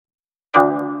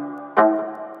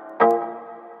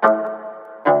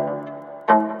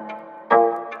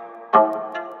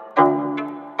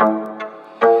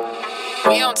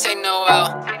don't take no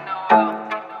L.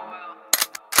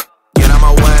 Get out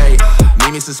my way,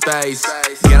 need me some space.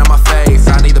 Get on my face,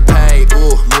 I need to pay.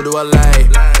 Ooh, move to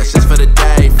LA. That's just for the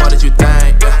day, fuck did you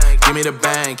think? Give me the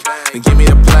bank, then give me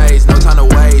the place. No time to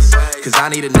waste, cause I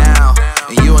need it now.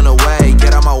 And you in the way,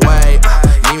 get out my way.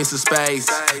 Need me some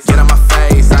space, get on my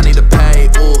face, I need to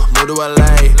pay. Ooh, move to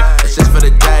LA. That's just for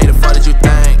the day, the fuck did you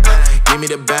think? Give me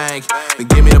the bank, then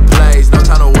give me the place. No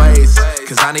time to waste,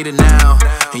 cause I need it now.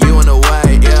 And you in the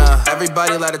way, yeah.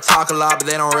 Everybody let it talk a lot, but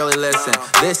they don't really listen.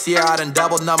 This year I done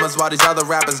doubled numbers while these other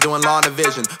rappers doing law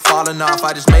division. Falling off,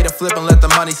 I just made a flip and let the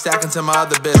money stack into my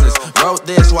other business. Wrote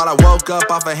this while I woke up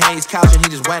off of Haynes' couch and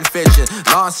he just went fishing.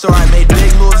 Long story, I made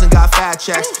big moves and got fat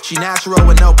checks. She natural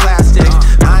with no plastic.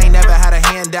 I ain't never had a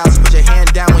handout, so put your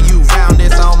hand down when you round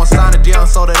this. I almost signed a deal and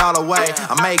sold it all away.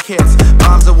 I make hits,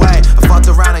 bombs away. I fucked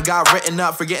around and got written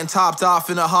up for getting topped off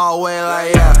in the hallway,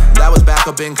 like yeah. That was back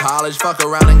up in college, fuck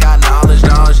around and got knowledge,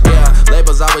 yeah.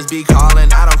 Labels always be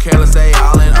calling, I don't care, let's say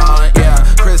all in, yeah.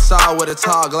 Chris Saul with a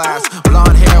tall glass,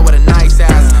 blonde hair with a nice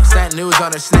ass. Sent news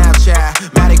on her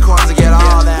Snapchat, Matt Corman to get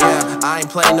all that, yeah. I ain't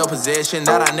playing no position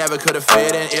that I never could've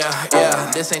fit in,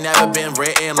 yeah. This ain't never been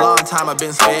written, long time I've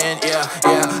been spitting, yeah.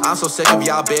 I'm so sick of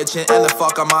y'all bitching, and the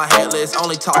fuck on my hit list.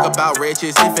 Only talk about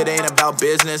riches if it ain't about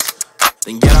business.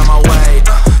 Then get out my way,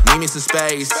 need me some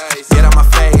space. Get out my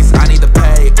face, I need to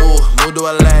pay. Ooh, move to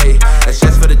LA. That's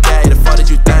just for the day, the fuck did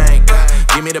you think?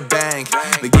 Give me the bank,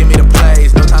 then give me the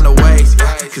place. No time to waste,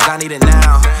 cause I need it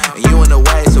now. And you in the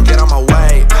way, so get on my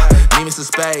way. Need me some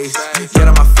space, get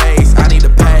on my face, I need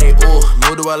to pay. Ooh,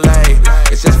 move to LA.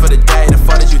 It's just for the day, the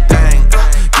fuck did you think?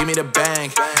 Give me the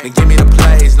bank, then give me the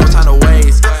place. No time to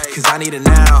waste, cause I need it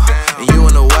now. And you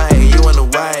in the way, you in the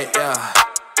way, yeah.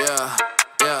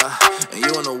 And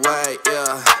you in the way,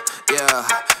 yeah.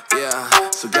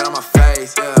 So get on my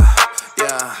face, yeah.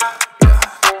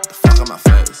 The fuck on my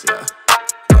face, yeah.